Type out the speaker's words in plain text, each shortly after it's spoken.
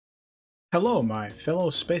Hello my fellow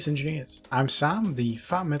space engineers, I'm Sam, the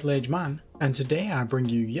fat middle-aged man, and today I bring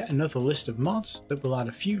you yet another list of mods that will add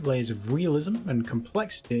a few layers of realism and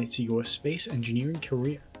complexity to your space engineering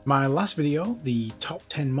career. My last video, the top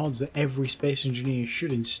 10 mods that every space engineer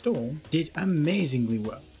should install, did amazingly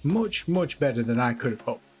well, much better than I could have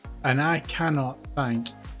hoped, and I cannot thank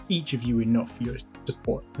each of you enough for your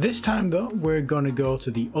support. This time though, we're going to go to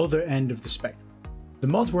the other end of the spectrum. The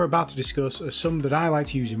mods we're about to discuss are some that I like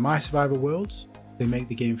to use in my survival worlds. They make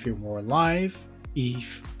the game feel more alive,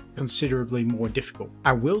 if considerably more difficult.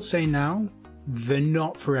 I will say now, they're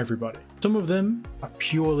not for everybody. Some of them are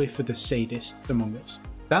purely for the sadists among us.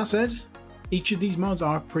 That said, each of these mods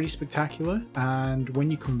are pretty spectacular, and when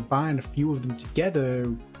you combine a few of them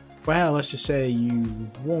together, well, let's just say you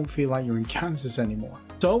won't feel like you're in Kansas anymore.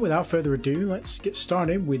 So without further ado, let's get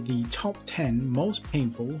started with the top 10 most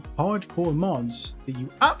painful, hardcore mods that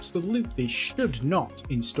you absolutely should not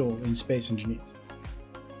install in Space Engineers.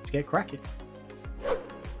 Let's get cracking.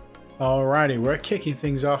 Alrighty, we're kicking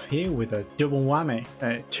things off here with a double whammy.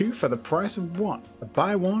 2 for the price of 1.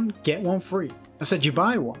 Buy one, get one free. I said you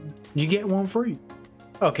buy one, you get one free.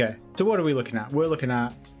 Okay, so what are we looking at? We're looking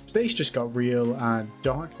at Space Just Got Real and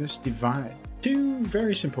Darkness Divine. 2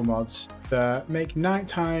 very simple mods that make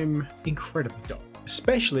nighttime incredibly dark,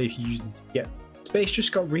 especially if you use them together. Space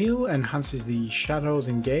Just Got Real enhances the shadows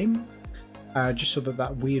in game, just so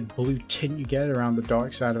that weird blue tint you get around the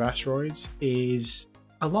dark side of asteroids is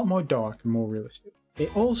a lot more dark and more realistic.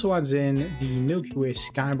 It also adds in the Milky Way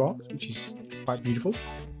skybox, which is quite beautiful.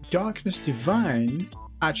 Darkness Divine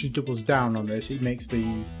actually doubles down on this. It makes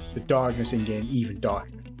the darkness in game even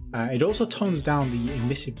darker. It also tones down the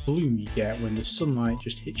emissive bloom you get when the sunlight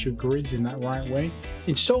just hits your grids in that right way.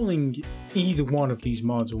 Installing either one of these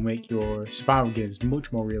mods will make your survival games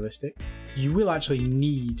much more realistic. You will actually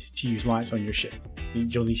need to use lights on your ship.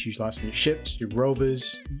 You'll need to use lights on your ships, your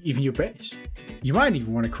rovers, even your base. You might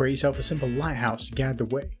even want to create yourself a simple lighthouse to guide the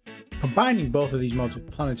way. Combining both of these mods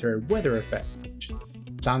with planetary weather effect,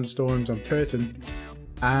 sandstorms on Curtain,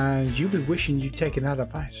 and you'll be wishing you'd taken that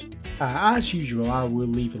advice. As usual, I will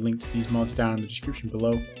leave a link to these mods down in the description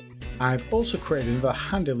below. I've also created another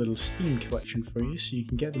handy little Steam collection for you so you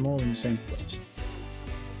can get them all in the same place.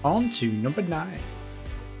 On to number 9.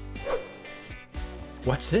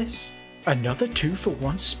 What's this? Another 2 for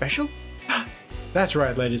 1 special? That's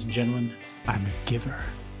right, ladies and gentlemen, I'm a giver.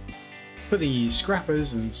 For the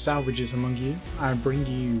scrappers and salvagers among you, I bring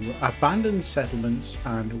you Abandoned Settlements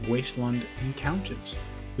and Wasteland Encounters,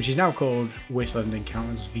 which is now called Wasteland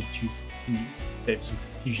Encounters V2. There's some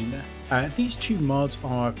confusion there. These 2 mods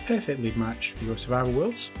are perfectly matched for your survival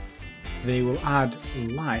worlds. They will add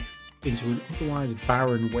life into an otherwise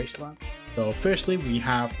barren wasteland. So firstly, we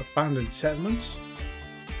have Abandoned Settlements.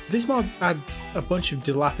 This mod adds a bunch of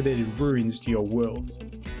dilapidated ruins to your world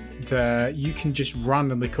that you can just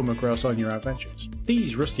randomly come across on your adventures.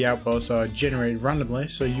 These rusty outposts are generated randomly,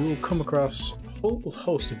 so you will come across a whole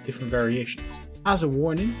host of different variations. As a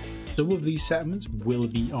warning, some of these settlements will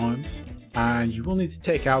be armed, and you will need to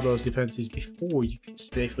take out those defenses before you can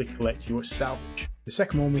safely collect your salvage. The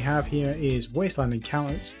second one we have here is Wasteland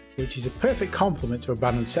Encounters, which is a perfect complement to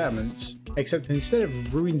Abandoned Settlements, except that instead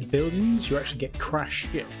of ruined buildings, you actually get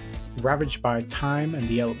crashed ship, ravaged by time and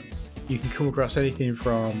the elements. You can come across anything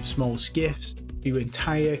from small skiffs to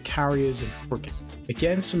entire carriers and frigates.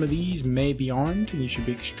 Again, some of these may be armed and you should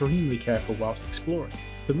be extremely careful whilst exploring.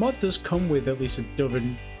 The mod does come with at least a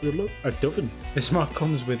dozen. This mod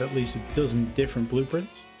comes with at least a dozen different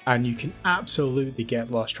blueprints, and you can absolutely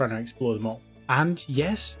get lost trying to explore them all. And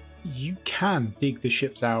yes, you can dig the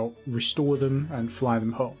ships out, restore them and fly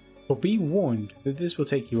them home. But be warned that this will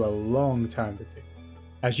take you a long time to do,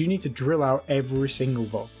 as you need to drill out every single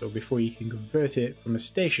volto before you can convert it from a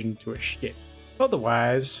station to a ship.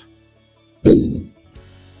 Otherwise...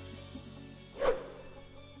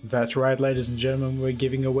 That's right, ladies and gentlemen, we're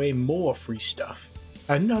giving away more free stuff.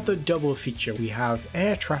 Another double feature, we have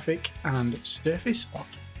air traffic and surface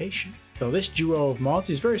occupation. So this duo of mods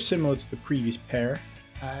is very similar to the previous pair,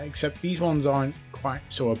 except these ones aren't quite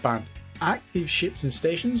so abandoned. Active ships and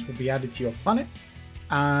stations will be added to your planet,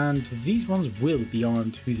 and these ones will be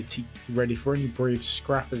armed to the teeth, ready for any brave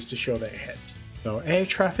scrappers to show their heads. So air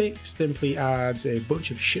traffic simply adds a bunch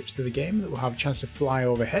of ships to the game that will have a chance to fly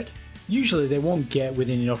overhead. Usually they won't get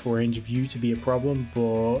within enough range of you to be a problem,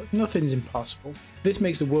 but nothing's impossible. This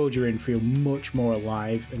makes the world you're in feel much more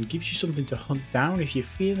alive and gives you something to hunt down if you're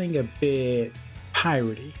feeling a bit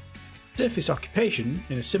piratey. Surface occupation,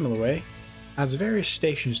 in a similar way, adds various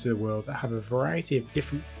stations to the world that have a variety of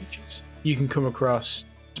different features. You can come across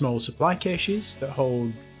small supply caches that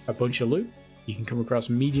hold a bunch of loot. You can come across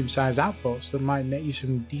medium-sized outposts that might net you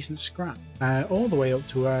some decent scrap, all the way up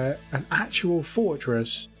to an actual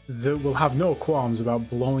fortress that will have no qualms about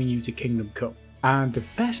blowing you to Kingdom Come. And the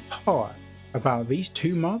best part about these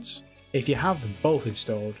two mods, if you have them both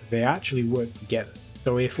installed, they actually work together.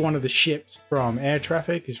 So if one of the ships from air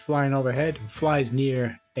traffic is flying overhead and flies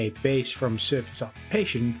near a base from surface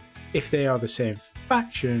occupation, if they are the same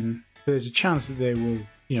faction, there's a chance that they will,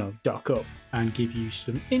 dock up and give you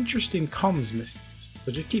some interesting comms messages.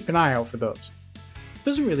 So just keep an eye out for those. It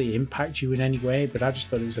doesn't really impact you in any way, but I just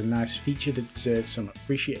thought it was a nice feature that deserves some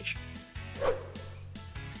appreciation.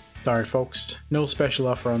 Sorry folks, no special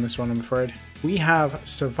offer on this one I'm afraid. We have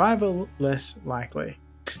Survival Less Likely.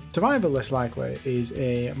 Survival Less Likely is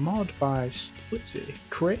a mod by Splitsy,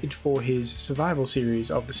 created for his survival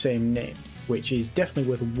series of the same name, which is definitely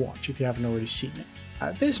worth a watch if you haven't already seen it.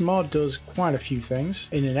 This mod does quite a few things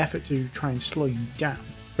in an effort to try and slow you down.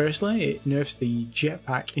 Firstly, it nerfs the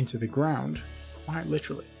jetpack into the ground, quite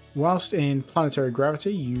literally. Whilst in planetary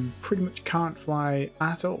gravity, you pretty much can't fly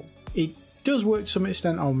at all. It does work to some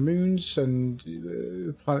extent on moons and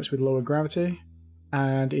planets with lower gravity,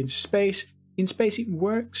 and in space it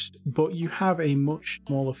works, but you have a much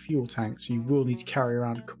smaller fuel tank, so you will need to carry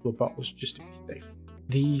around a couple of bottles just to be safe.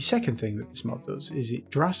 The second thing that this mod does is it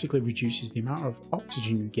drastically reduces the amount of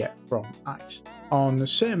oxygen you get from ice. On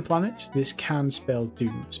certain planets, this can spell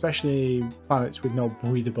doom, especially planets with no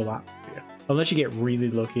breathable atmosphere, unless you get really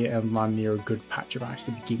lucky and land near a good patch of ice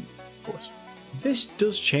to begin with, of course. This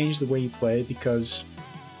does change the way you play because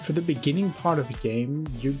for the beginning part of the game,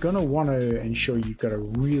 you're going to want to ensure you've got a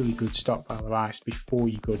really good stockpile of ice before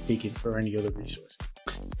you go digging for any other resource.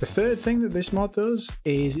 The third thing that this mod does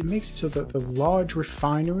is it makes it so that the large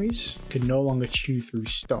refineries can no longer chew through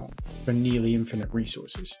stone for nearly infinite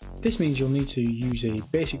resources. This means you'll need to use a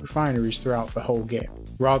basic refineries throughout the whole game,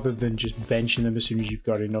 rather than just benching them as soon as you've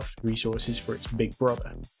got enough resources for its big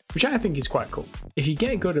brother, which I think is quite cool. If you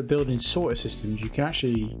get good at building sorter systems, you can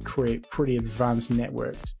actually create pretty advanced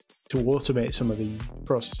networks to automate some of the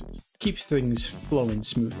processes. Keeps things flowing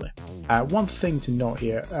smoothly. One thing to note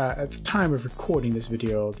here, at the time of recording this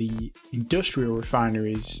video, the industrial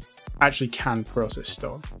refineries actually can process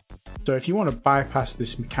stone. So if you want to bypass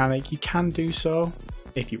this mechanic, you can do so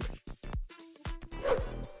if you wish.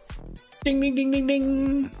 Ding ding ding ding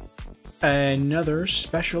ding! Another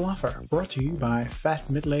special offer brought to you by Fat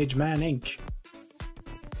Middle-Aged Man Inc.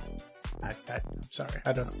 I'm sorry,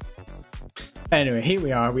 I don't know. Anyway, here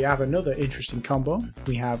we are. We have another interesting combo.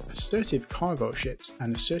 We have Assertive Cargo Ships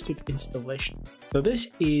and Assertive Installation. So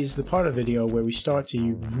this is the part of the video where we start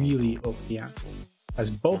to really up the ante, as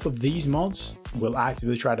both of these mods will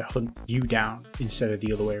actively try to hunt you down instead of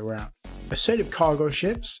the other way around. Assertive Cargo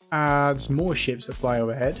Ships adds more ships that fly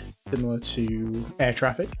overhead, similar to air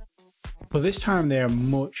traffic, but this time they are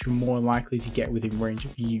much more likely to get within range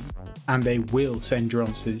of you, and they will send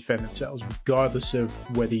drones to defend themselves regardless of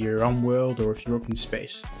whether you're on world or if you're up in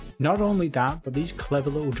space. Not only that, but these clever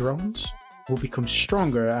little drones will become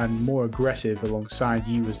stronger and more aggressive alongside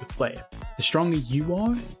you as the player. The stronger you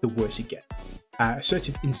are, the worse it gets.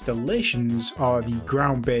 Assertive installations are the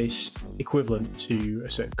ground-based equivalent to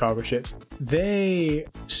assertive cargo ships. They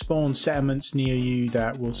spawn settlements near you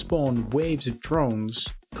that will spawn waves of drones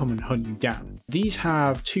come and hunt you down. These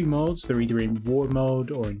have two modes. They're either in war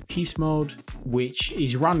mode or in peace mode, which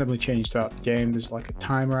is randomly changed throughout the game. There's like a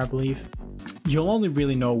timer, I believe. You'll only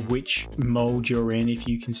really know which mode you're in if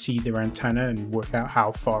you can see their antenna and work out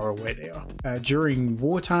how far away they are. During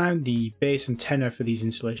wartime, the base antenna for these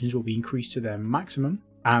installations will be increased to their maximum,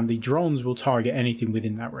 and the drones will target anything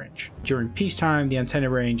within that range. During peacetime, the antenna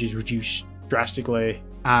range is reduced drastically,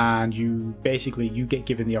 and you get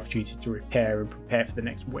given the opportunity to repair and prepare for the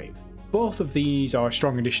next wave. Both of these are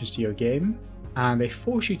strong additions to your game, and they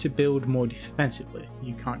force you to build more defensively.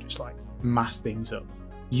 You can't just like mass things up.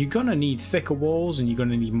 You're gonna need thicker walls and you're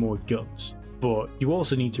gonna need more guns, but you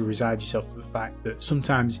also need to resign yourself to the fact that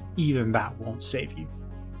sometimes even that won't save you.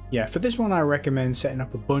 Yeah, for this one I recommend setting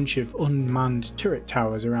up a bunch of unmanned turret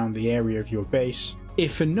towers around the area of your base,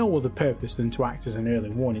 if for no other purpose than to act as an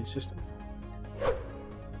early warning system.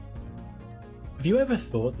 Have you ever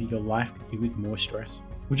thought that your life could do with more stress?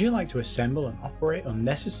 Would you like to assemble and operate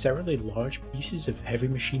unnecessarily large pieces of heavy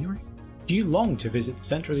machinery? Do you long to visit the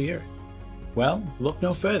center of the earth? Well, look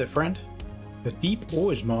no further, friend. The Deep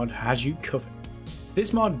Ores mod has you covered.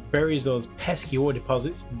 This mod buries those pesky ore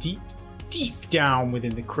deposits deep down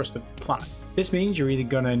within the crust of the planet. This means you're either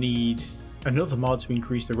gonna need another mod to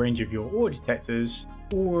increase the range of your ore detectors,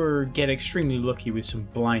 or get extremely lucky with some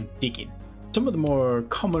blind digging. Some of the more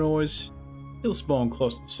common ores They'll spawn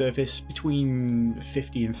close to the surface, between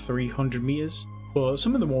 50 and 300 meters. But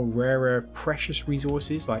some of the more rarer, precious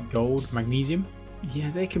resources like gold, magnesium,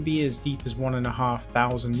 yeah, they can be as deep as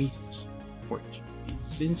 1,500 meters, which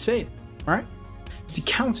is insane, right? To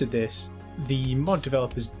counter this, the mod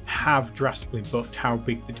developers have drastically buffed how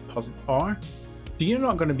big the deposits are. So you're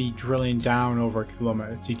not going to be drilling down over a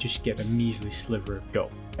kilometer to just get a measly sliver of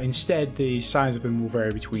gold. Instead, the size of them will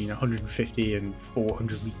vary between 150 and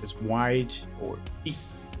 400 meters wide or deep.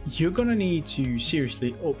 You're going to need to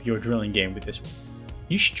seriously up your drilling game with this one.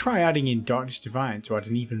 You should try adding in Darkness Divine to add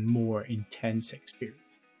an even more intense experience.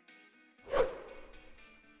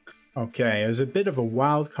 Okay, as a bit of a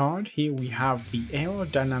wild card, here we have the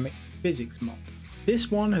Aerodynamic Physics mod. This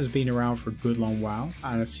one has been around for a good long while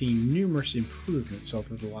and has seen numerous improvements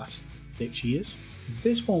over the last 6 years.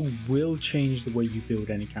 This one will change the way you build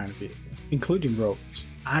any kind of vehicle, including rovers.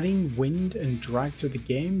 Adding wind and drag to the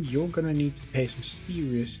game, you're going to need to pay some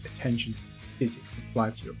serious attention to the physics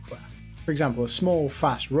applied to your craft. For example, a small,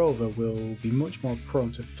 fast rover will be much more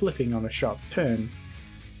prone to flipping on a sharp turn,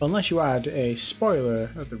 unless you add a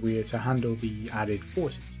spoiler at the rear to handle the added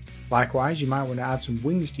forces. Likewise, you might want to add some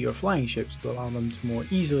wings to your flying ships to allow them to more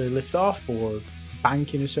easily lift off or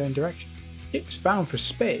bank in a certain direction. Ships bound for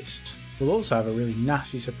space will also have a really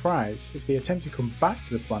nasty surprise if they attempt to come back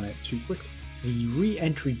to the planet too quickly. The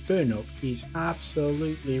re-entry burn-up is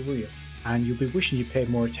absolutely real, and you'll be wishing you paid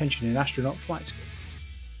more attention in astronaut flight school.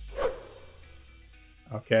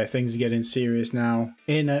 Okay, things are getting serious now.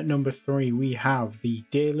 In at number 3 we have the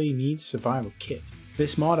Daily Needs Survival Kit.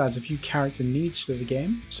 This mod adds a few character needs to the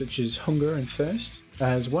game, such as hunger and thirst,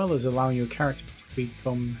 as well as allowing your character to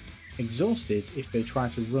become exhausted if they try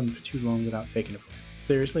to run for too long without taking a break.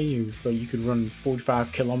 Seriously, you thought you could run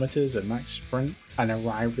 45 kilometers at max sprint and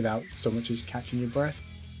arrive without so much as catching your breath?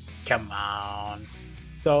 Come on.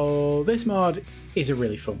 So this mod is a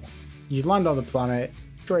really fun one. You land on the planet,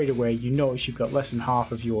 straight away you notice you've got less than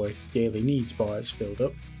half of your daily needs bars filled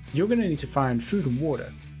up. You're going to need to find food and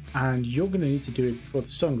water, and you're going to need to do it before the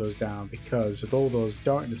sun goes down because of all those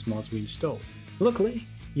darkness mods we installed. Luckily,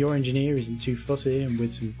 your engineer isn't too fussy, and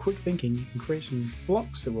with some quick thinking you can create some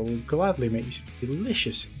blocks that will gladly make you some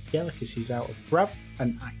delicious delicacies out of gravel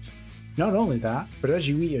and ice. Not only that, but as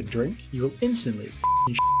you eat or drink, you will instantly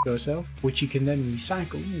yourself, which you can then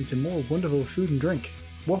recycle into more wonderful food and drink.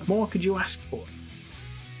 What more could you ask for?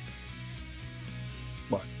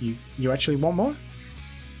 What, you actually want more?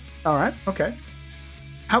 Alright, okay.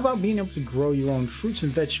 How about being able to grow your own fruits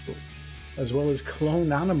and vegetables, as well as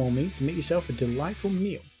clone animal meat to make yourself a delightful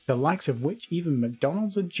meal, the likes of which even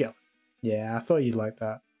McDonald's are jealous? Yeah, I thought you'd like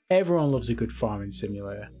that. Everyone loves a good farming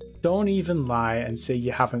simulator. Don't even lie and say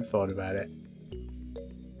you haven't thought about it.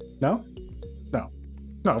 No?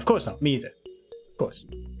 No, of course not. Me either. Of course.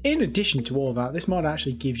 In addition to all that, this mod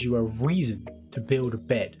actually gives you a reason to build a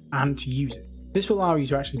bed and to use it. This will allow you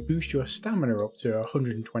to actually boost your stamina up to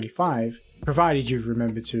 125, provided you've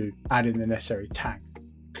remembered to add in the necessary tag.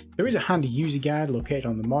 There is a handy user guide located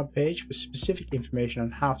on the mod page for specific information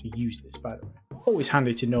on how to use this, by the way. Always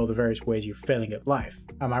handy to know the various ways you're failing at life,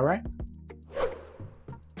 am I right?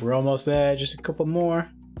 We're almost there, just a couple more.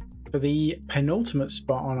 For the penultimate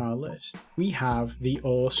spot on our list, we have the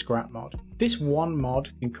Ore Scrap mod. This one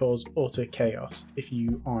mod can cause utter chaos if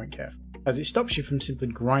you aren't careful, as it stops you from simply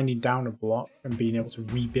grinding down a block and being able to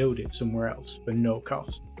rebuild it somewhere else for no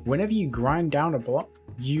cost. Whenever you grind down a block,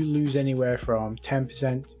 you lose anywhere from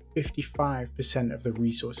 10% to 55% of the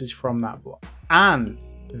resources from that block. And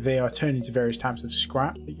they are turned into various types of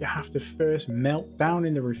scrap that you have to first melt down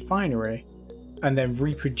in the refinery and then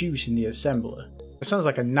reproduce in the assembler. It sounds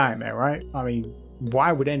like a nightmare, right? I mean,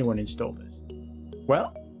 why would anyone install this?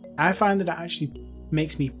 Well, I find that it actually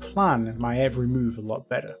makes me plan my every move a lot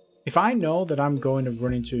better. If I know that I'm going to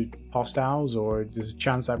run into hostiles or there's a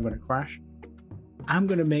chance I'm going to crash, I'm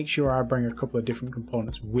going to make sure I bring a couple of different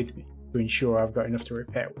components with me to ensure I've got enough to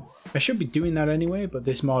repair with. I should be doing that anyway, but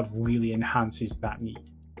this mod really enhances that need.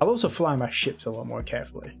 I'll also fly my ships a lot more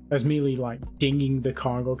carefully, as merely like dinging the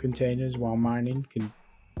cargo containers while mining can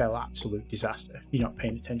spell absolute disaster if you're not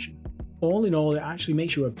paying attention. All in all, it actually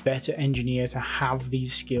makes you a better engineer to have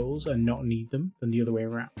these skills and not need them than the other way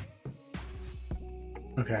around.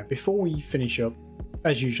 Okay, before we finish up,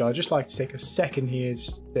 as usual, I'd just like to take a second here to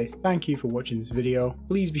say thank you for watching this video.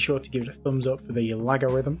 Please be sure to give it a thumbs up for the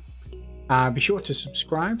algorithm. Be sure to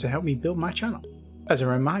subscribe to help me build my channel. As a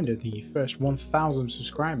reminder, the first 1,000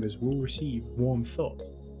 subscribers will receive warm thoughts.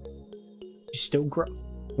 It's still growth.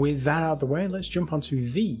 With that out of the way, let's jump onto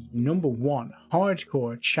the #1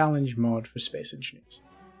 hardcore challenge mod for space engineers.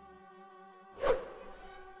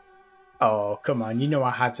 Oh, come on, you know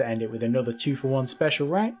I had to end it with another 2-for-1 special,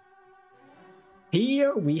 right?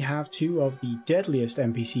 Here we have 2 of the deadliest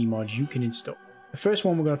NPC mods you can install. The first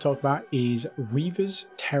one we're going to talk about is Reaver's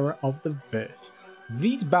Terror of the Verse.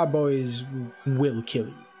 These bad boys will kill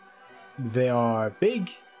you. They are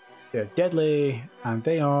big, they're deadly, and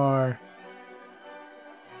they are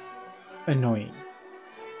annoying.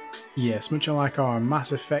 Yes, much like our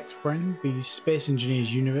Mass Effect friends, the Space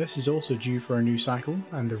Engineers universe is also due for a new cycle,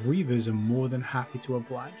 and the Reavers are more than happy to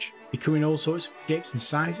oblige. They come in all sorts of shapes and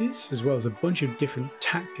sizes, as well as a bunch of different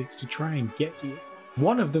tactics to try and get to you.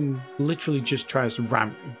 One of them literally just tries to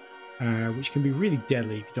ram you, which can be really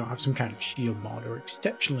deadly if you don't have some kind of shield mod or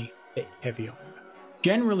exceptionally thick heavy armor.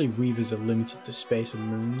 Generally, Reavers are limited to space and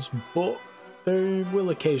moons, but they will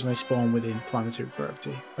occasionally spawn within planetary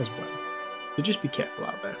gravity as well. So just be careful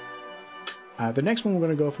out there. The next one we're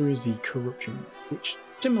going to go through is the Corruption, which,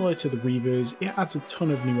 similar to the Reavers, it adds a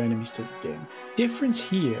ton of new enemies to the game. Difference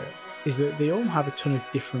here is that they all have a ton of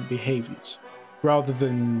different behaviours, rather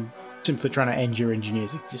than simply trying to end your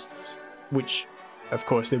engineer's existence, which, of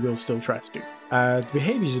course, they will still try to do. The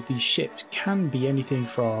behaviours of these ships can be anything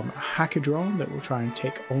from a hacker drone that will try and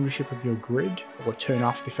take ownership of your grid or turn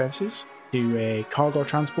off defences, to a cargo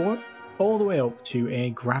transport, all the way up to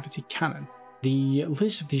a gravity cannon. The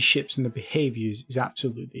list of these ships and the behaviours is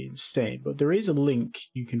absolutely insane, but there is a link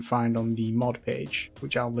you can find on the mod page,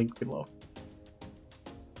 which I'll link below.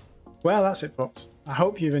 Well, that's it, folks. I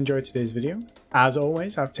hope you've enjoyed today's video. As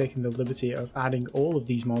always, I've taken the liberty of adding all of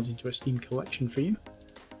these mods into a Steam collection for you,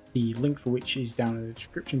 the link for which is down in the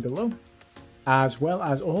description below, as well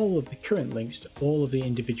as all of the current links to all of the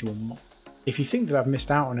individual mods. If you think that I've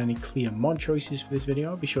missed out on any clear mod choices for this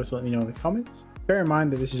video, be sure to let me know in the comments. Bear in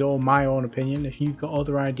mind that this is all my own opinion. If you've got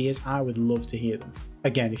other ideas, I would love to hear them.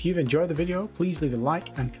 Again, if you've enjoyed the video, please leave a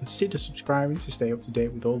like and consider subscribing to stay up to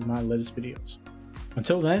date with all of my latest videos.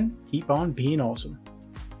 Until then, keep on being awesome.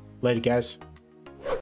 Later, guys.